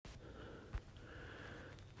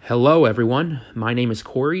Hello, everyone. My name is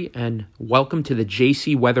Corey, and welcome to the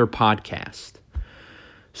JC Weather Podcast.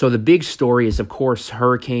 So the big story is, of course,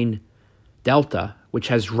 Hurricane Delta, which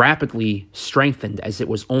has rapidly strengthened as it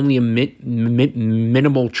was only a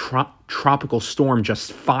minimal tropical storm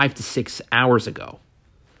just 5 to 6 hours ago.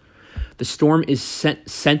 The storm is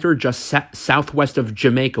centered just southwest of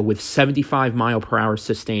Jamaica with 75-mile-per-hour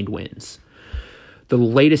sustained winds. The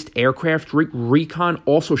latest aircraft recon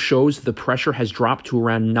also shows the pressure has dropped to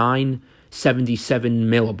around 977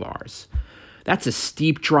 millibars. That's a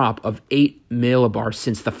steep drop of 8 millibars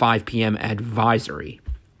since the 5 p.m. advisory.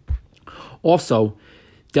 Also,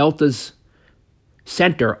 Delta's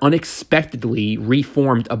center unexpectedly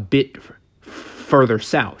reformed a bit further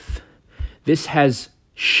south. This has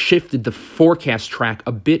shifted the forecast track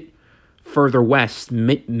a bit further west,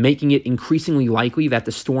 making it increasingly likely that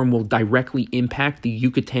the storm will directly impact the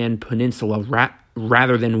Yucatan Peninsula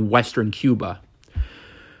rather than western Cuba.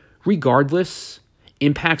 Regardless,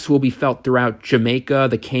 impacts will be felt throughout Jamaica,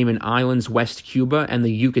 the Cayman Islands, West Cuba, and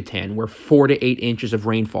the Yucatan, where 4 to 8 inches of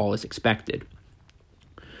rainfall is expected.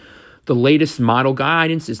 The latest model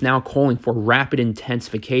guidance is now calling for rapid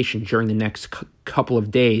intensification during the next couple of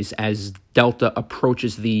days as Delta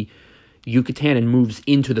approaches the Yucatan and moves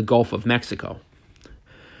into the Gulf of Mexico.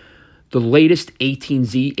 The latest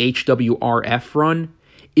 18Z HWRF run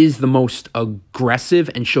is the most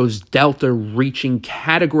aggressive and shows Delta reaching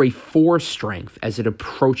Category 4 strength as it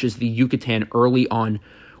approaches the Yucatan early on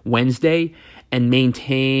Wednesday and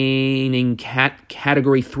maintaining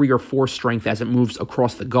Category 3 or 4 strength as it moves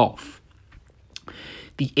across the Gulf.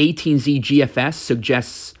 The 18Z GFS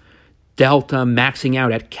suggests Delta maxing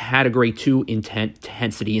out at Category 2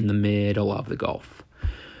 intensity in the middle of the Gulf.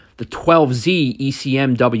 The 12Z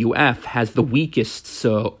ECMWF has the weakest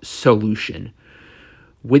solution,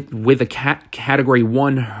 with a Category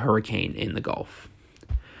 1 hurricane in the Gulf.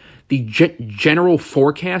 The general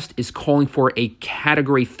forecast is calling for a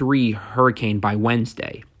Category 3 hurricane by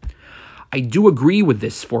Wednesday. I do agree with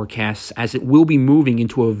this forecast as it will be moving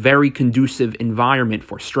into a very conducive environment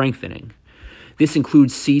for strengthening. This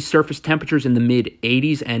includes sea surface temperatures in the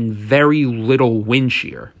mid-80s and very little wind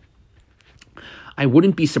shear. I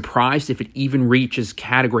wouldn't be surprised if it even reaches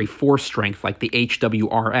Category 4 strength like the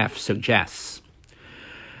HWRF suggests.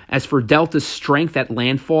 As for Delta's strength at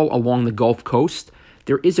landfall along the Gulf Coast,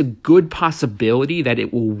 there is a good possibility that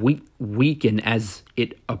it will weaken as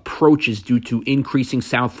it approaches due to increasing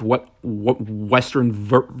southwestern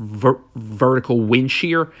vertical wind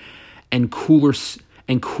shear and cooler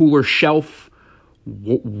shelf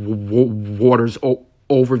waters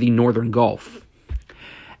over the northern Gulf.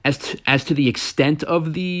 As to the extent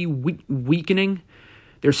of the weakening,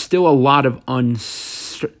 there's still a lot of uncertainty.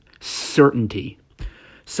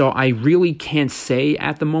 So I really can't say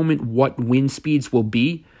at the moment what wind speeds will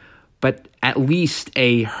be, but at least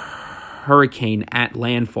a hurricane at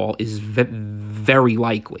landfall is very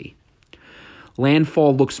likely.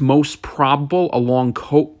 Landfall looks most probable along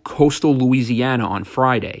coastal Louisiana on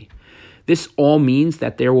Friday. This all means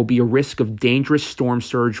that there will be a risk of dangerous storm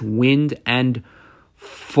surge, wind, and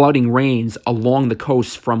flooding rains along the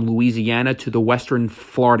coast from Louisiana to the western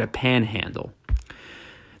Florida panhandle.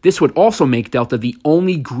 This would also make Delta the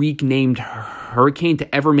only Greek-named hurricane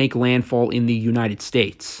to ever make landfall in the United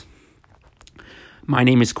States. My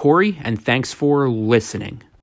name is Corey, and thanks for listening.